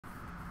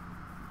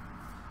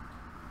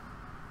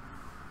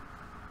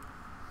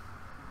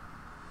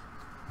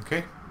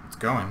Okay, it's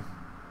going.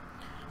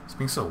 It's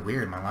being so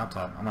weird, my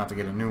laptop. I'm gonna have to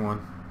get a new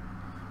one.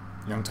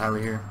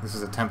 YungTyyler here. This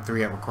is attempt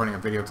 3 at recording a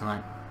video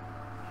tonight.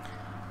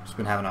 Just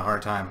been having a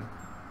hard time.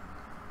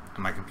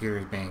 And my computer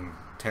is being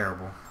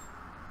terrible.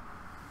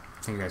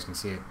 I think you guys can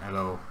see it.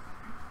 Hello.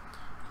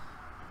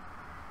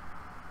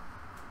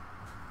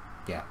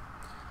 Yeah.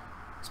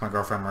 It's my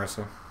girlfriend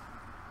Marissa.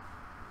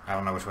 I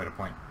don't know which way to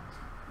point.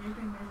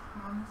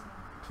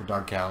 It's her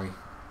dog Callie.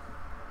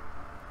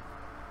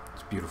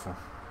 It's beautiful.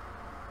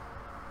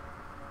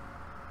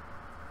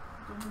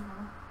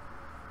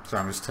 So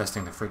I'm just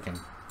testing the freaking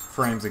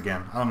frames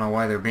again. I don't know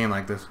why they're being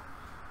like this.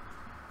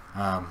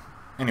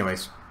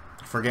 Anyways,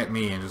 forget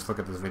me and just look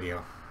at this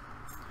video.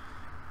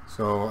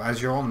 So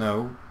as you all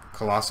know,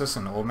 Colossus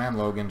and Old Man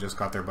Logan just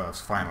got their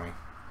buffs, finally.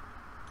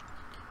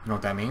 You know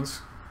what that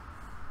means?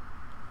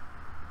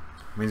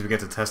 It means we get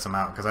to test them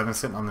out, because I've been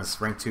sitting on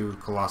this rank 2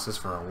 Colossus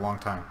for a long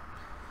time.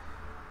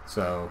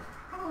 So,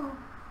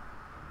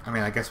 I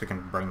mean, I guess we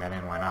can bring that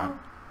in, why not?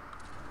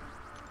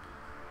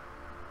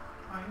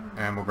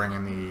 And we'll bring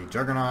in the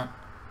Juggernaut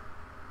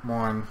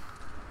one.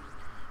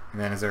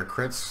 And then is there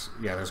crits?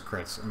 Yeah, there's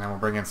crits. And then we'll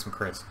bring in some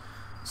crits.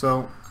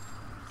 So,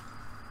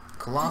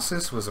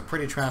 Colossus was a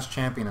pretty trash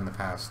champion in the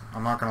past.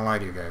 I'm not going to lie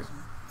to you guys.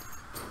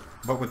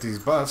 But with these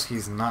buffs,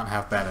 he's not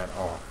half bad at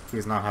all.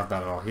 He's not half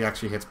bad at all. He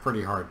actually hits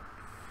pretty hard.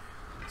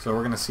 So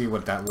we're going to see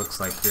what that looks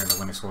like here in the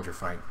Winter Soldier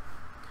fight.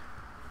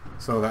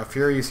 So that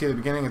Fury you see at the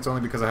beginning, it's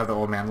only because I have the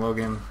Old Man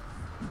Logan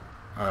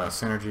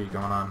synergy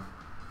going on.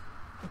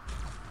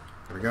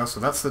 There we go. So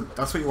that's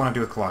what you want to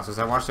do with Colossus.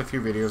 I watched a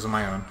few videos of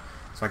my own,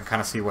 so I can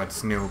kind of see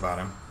what's new about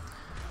him.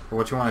 But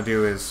what you want to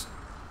do is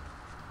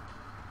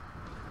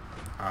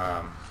you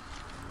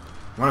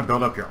want to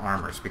build up your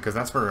armors, because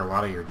that's where a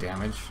lot of your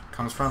damage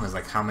comes from, is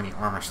like how many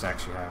armor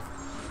stacks you have.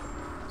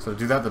 So to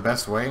do that the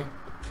best way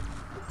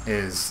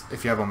is,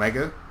 if you have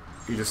Omega,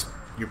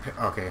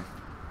 okay,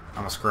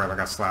 I'm a scrub, I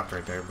got slapped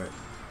right there, but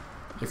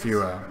if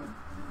you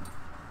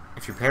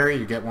parry,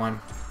 you get one,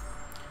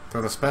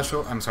 throw the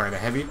special, the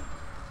heavy,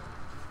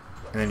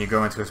 and then you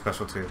go into a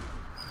special 2.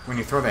 When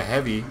you throw the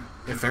heavy,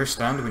 if they're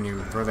stunned when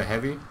you throw the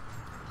heavy,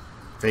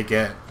 they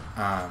get,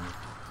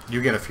 you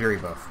get a Fury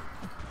buff.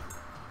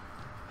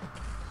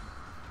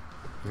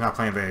 He's not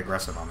playing very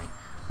aggressive on me.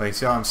 But you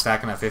see how I'm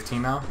stacking at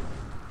 15 now?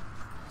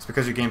 It's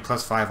because you gain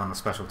 +5 on the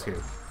special 2.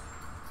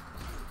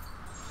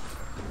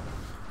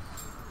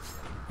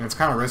 And it's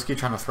kind of risky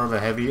trying to throw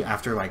the heavy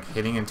after like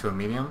hitting into a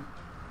medium.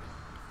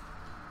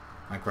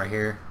 Like right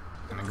here.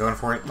 And then going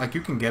for it. Like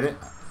you can get it.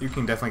 You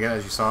can definitely get it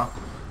as you saw.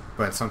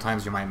 But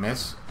sometimes you might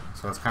miss.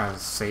 So it's kind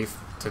of safe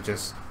to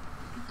just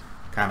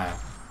kind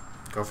of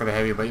go for the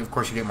heavy. But of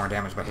course you get more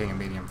damage by hitting a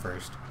medium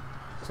first.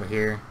 So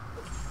here.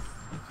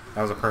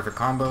 That was a perfect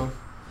combo.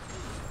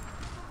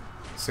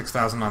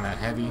 6,000 on that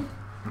heavy.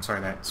 I'm sorry,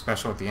 that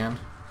special at the end.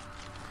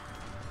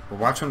 But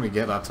watch when we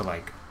get up to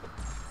like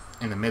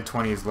in the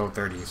mid-20s, low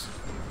 30s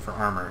for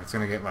armor. It's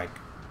gonna get like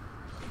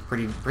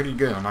pretty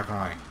good, I'm not gonna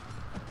lie.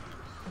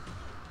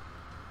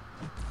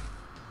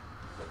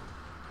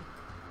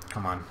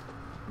 Come on.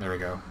 There we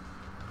go.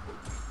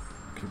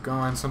 Keep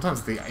going.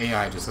 Sometimes the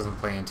AI just doesn't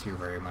play into you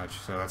very much,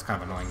 so that's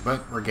kind of annoying.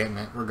 But we're getting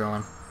it. We're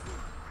going.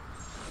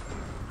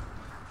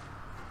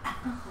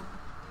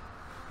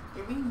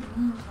 You're being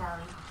mean,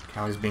 Callie.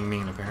 Callie's being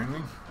mean,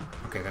 apparently.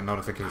 Okay, that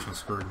notification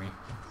screwed me.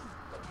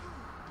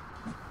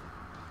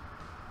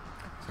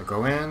 So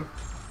go in.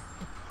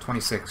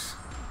 26.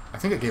 I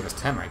think it gave us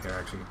 10 right there,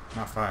 actually.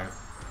 Not 5.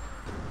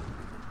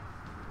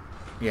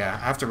 Yeah, I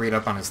have to read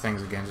up on his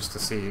things again just to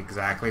see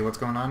exactly what's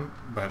going on.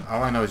 But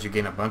all I know is you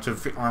gain a bunch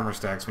of armor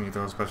stacks when you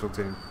throw a special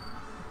 2.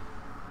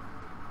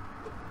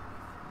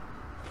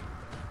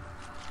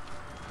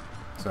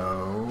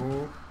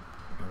 So,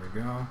 there we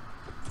go.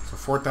 So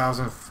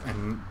 4,000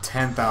 and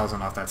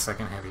 10,000 off that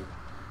second heavy.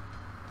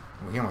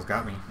 Well, he almost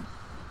got me.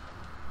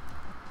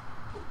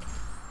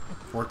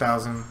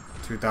 4,000,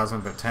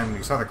 2,000, but 10.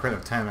 You saw the crit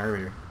of 10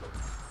 earlier.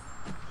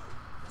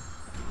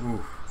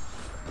 Ooh.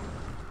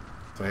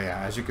 So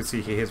yeah, as you can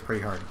see, he hits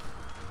pretty hard.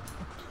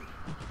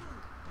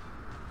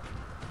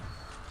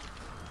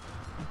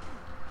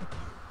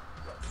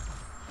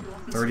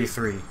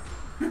 $33.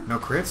 No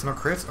crits? No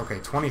crits? Okay,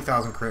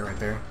 20,000 crit right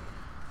there.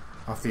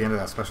 Off the end of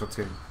that special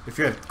 2. If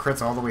you had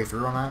crits all the way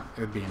through on that,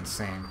 it would be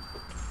insane.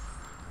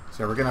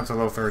 So we're getting up to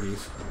low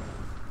 30s.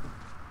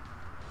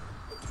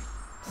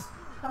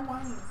 Stop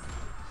whining.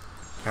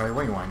 Callie,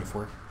 what are you whining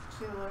for?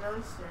 She's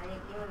literally staring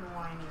at you and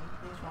whining.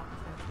 She just wants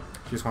attention.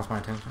 She just wants my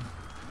attention?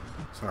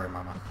 Sorry,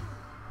 mama.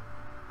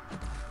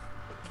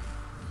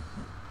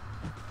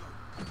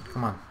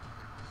 Come on.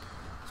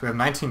 So we have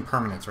 19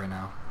 permanents right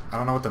now. I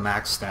don't know what the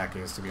max stack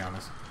is, to be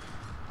honest.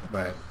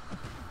 But,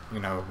 you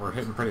know, we're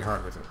hitting pretty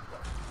hard with it.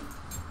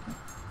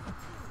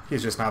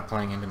 He's just not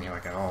playing into me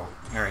like at all.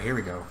 Alright, here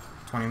we go.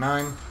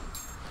 29.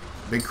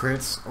 Big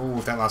crits. Oh,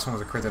 if that last one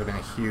was a crit, that would have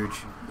been a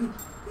huge.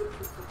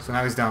 So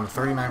now he's down to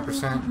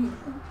 39%.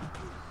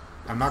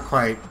 I'm not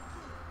quite...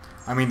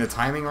 I mean, the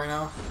timing right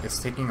now,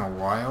 it's taking a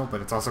while, but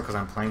it's also because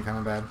I'm playing kind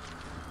of bad.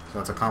 So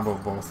it's a combo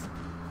of both.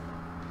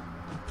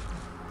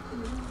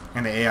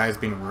 and the AI is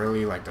being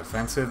really like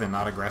defensive and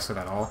not aggressive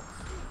at all.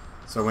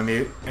 So when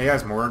the AI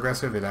is more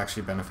aggressive, it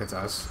actually benefits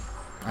us.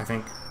 I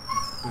think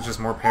there's just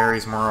more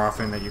parries more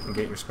often that you can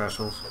get your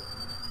specials.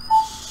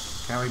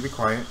 Callie, be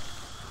quiet.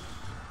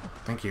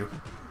 Thank you.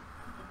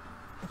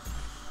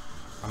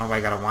 I don't know why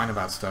you gotta whine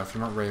about stuff.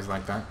 You weren't raised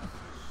like that.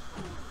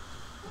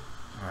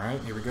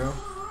 Alright, here we go.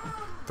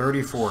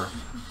 34.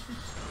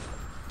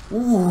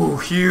 Ooh,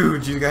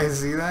 huge! You guys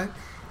see that?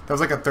 That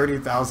was like a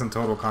 30,000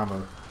 total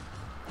combo.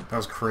 That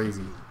was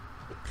crazy.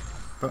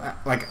 But,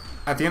 like,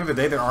 at the end of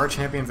the day, there are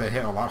champions that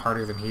hit a lot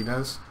harder than he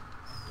does.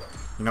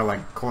 You know,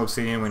 like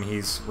Colossus when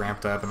he's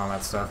ramped up and all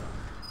that stuff.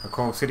 But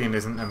Colossus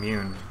isn't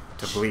immune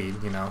to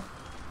bleed, you know.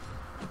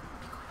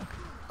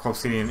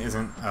 Colossus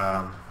isn't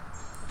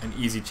an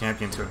easy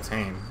champion to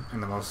obtain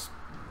in the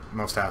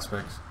most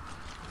aspects.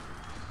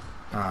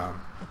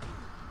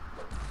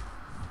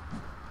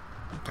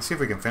 Let's see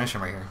if we can finish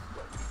him right here.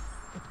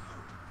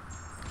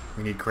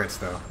 We need crits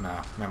though.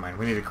 Nah, never mind.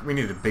 We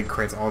needed a big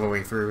crits all the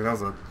way through. That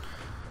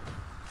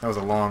was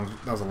a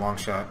long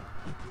shot.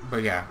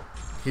 But yeah,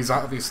 he's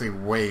obviously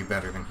way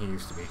better than he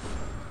used to be.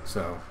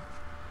 So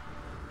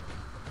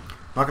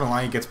not gonna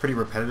lie, he gets pretty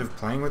repetitive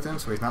playing with him,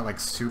 so he's not like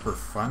super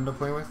fun to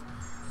play with.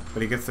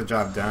 But he gets the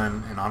job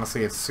done, and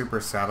honestly, it's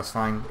super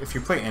satisfying. If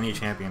you play any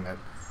champion that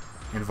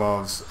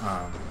involves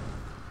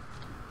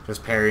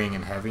just parrying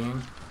and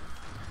heavying,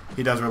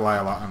 he does rely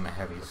a lot on the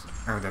heavies,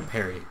 or the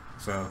parry,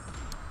 so...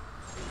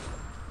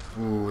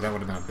 Ooh, that would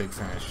have been a big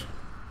finish.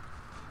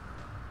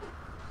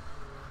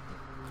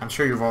 I'm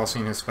sure you've all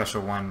seen his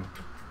special one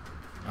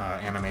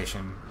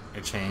animation.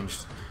 It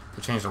changed.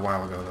 It changed a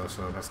while ago, though,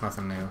 so that's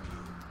nothing new.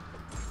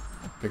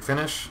 Big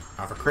finish.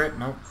 Off a crit.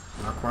 Nope,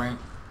 not quite.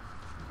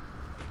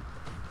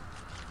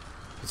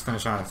 Let's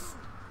finish off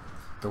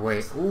the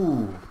way...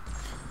 Ooh!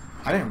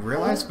 I didn't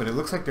realize, but it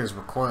looks like there's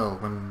recoil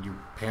when you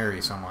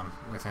parry someone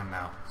with him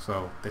now.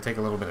 So they take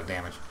a little bit of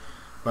damage.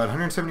 But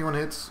 171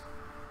 hits.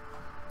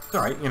 It's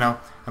alright, you know.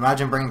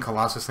 Imagine bringing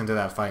Colossus into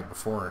that fight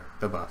before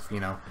the buff, you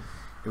know.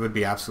 It would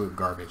be absolute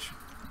garbage.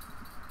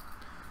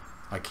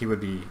 Like he would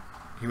be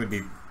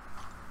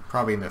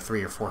probably in the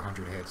 300 or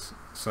 400 hits.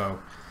 So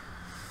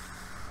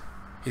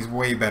he's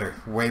way better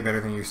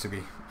than he used to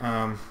be.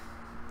 I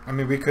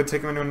mean, we could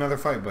take him into another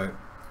fight, but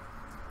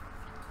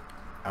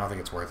I don't think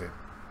it's worth it.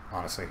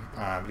 Honestly,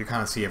 you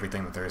kind of see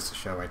everything that there is to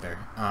show right there.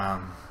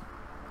 I'm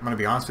gonna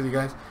be honest with you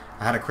guys.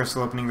 I had a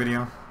crystal opening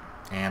video,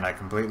 and I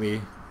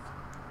completely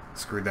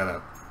screwed that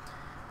up.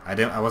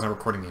 I wasn't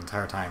recording the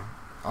entire time.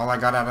 All I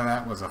got out of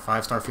that was a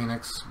 5-star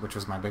Phoenix, which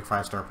was my big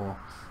 5-star pull,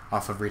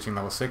 off of reaching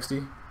level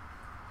 60.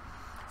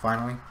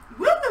 Finally.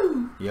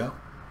 Woo! Yep.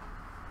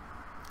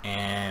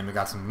 And we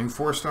got some new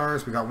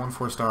 4-stars. We got one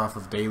 4-star off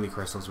of daily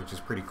crystals, which is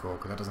pretty cool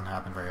because that doesn't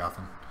happen very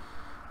often.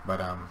 But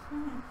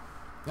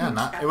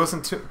yeah, it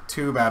wasn't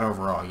too bad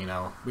overall, you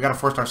know. We got a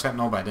 4-star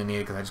Sentinel, but I didn't need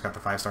it because I just got the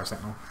 5-star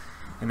Sentinel.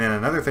 And then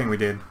another thing we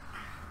did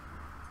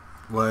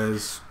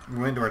was we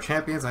went to our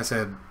champions. I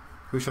said,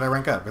 who should I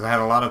rank up? Because I had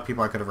a lot of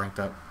people I could have ranked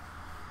up.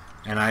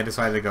 And I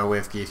decided to go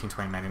with Guillotine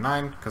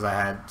 2099 because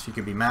she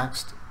could be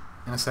maxed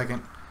in a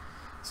second.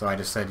 So I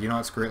just said, you know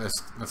what, screw it,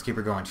 let's keep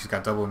her going. She's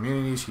got double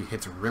immunity. She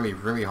hits really,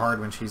 really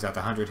hard when she's at the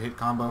 100 hit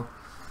combo.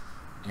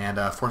 And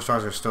 4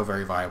 stars are still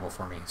very viable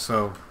for me.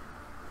 So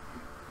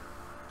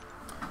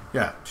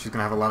yeah, she's going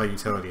to have a lot of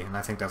utility, and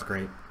I think that's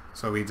great.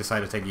 So we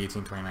decided to take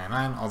Guillotine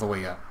 2099 all the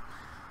way up.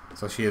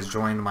 So she has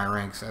joined my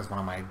ranks as one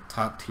of my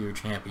top tier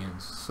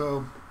champions.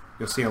 So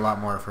you'll see a lot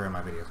more of her in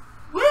my videos.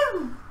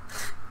 Woo!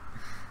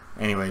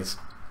 Anyways.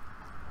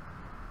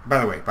 By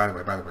the way,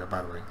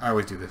 I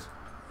always do this.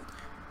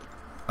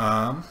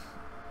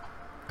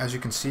 As you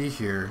can see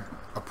here,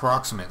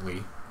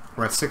 approximately,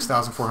 we're at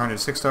 6,400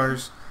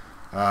 6-stars,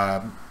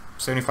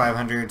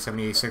 7,500,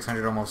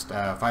 7,600 almost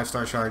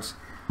 5-star shards.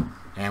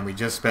 And we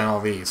just spent all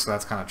these, so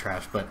that's kind of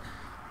trash. But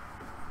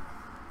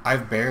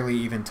I've barely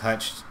even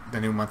touched the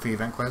new monthly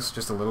event quest,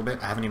 just a little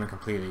bit. I haven't even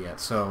completed it yet.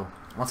 So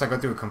once I go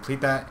through and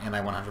complete that, and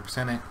I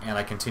 100% it, and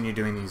I continue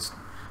doing these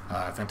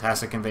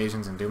fantastic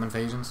invasions and doom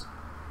invasions,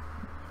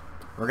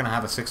 we're going to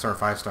have a 6-star,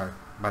 5-star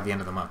by the end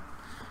of the month.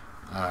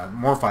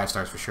 More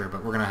 5-stars for sure,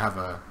 but we're going to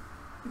have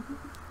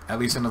at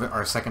least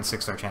our second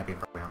 6-star champion.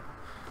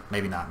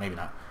 Maybe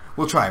not.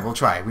 We'll try.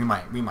 We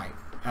might.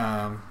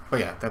 But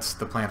yeah, that's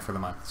the plan for the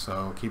month,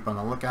 so keep on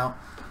the lookout.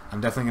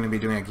 I'm definitely going to be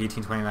doing a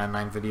Guillotine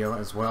 2099 video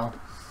as well,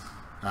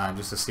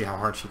 just to see how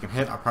hard she can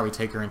hit. I'll probably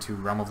take her into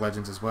Realm of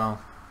Legends as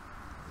well,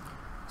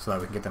 so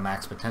that we can get the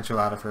max potential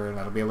out of her.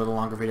 That'll be a little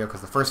longer video,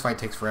 because the first fight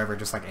takes forever,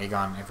 just like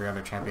Aegon, every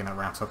other champion that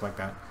ramps up like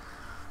that.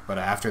 But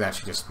after that,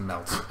 she just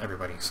melts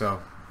everybody.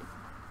 So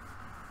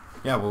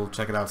yeah, we'll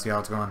check it out, see how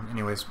it's going.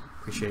 Anyways,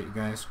 appreciate you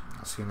guys.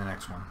 I'll see you in the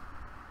next one.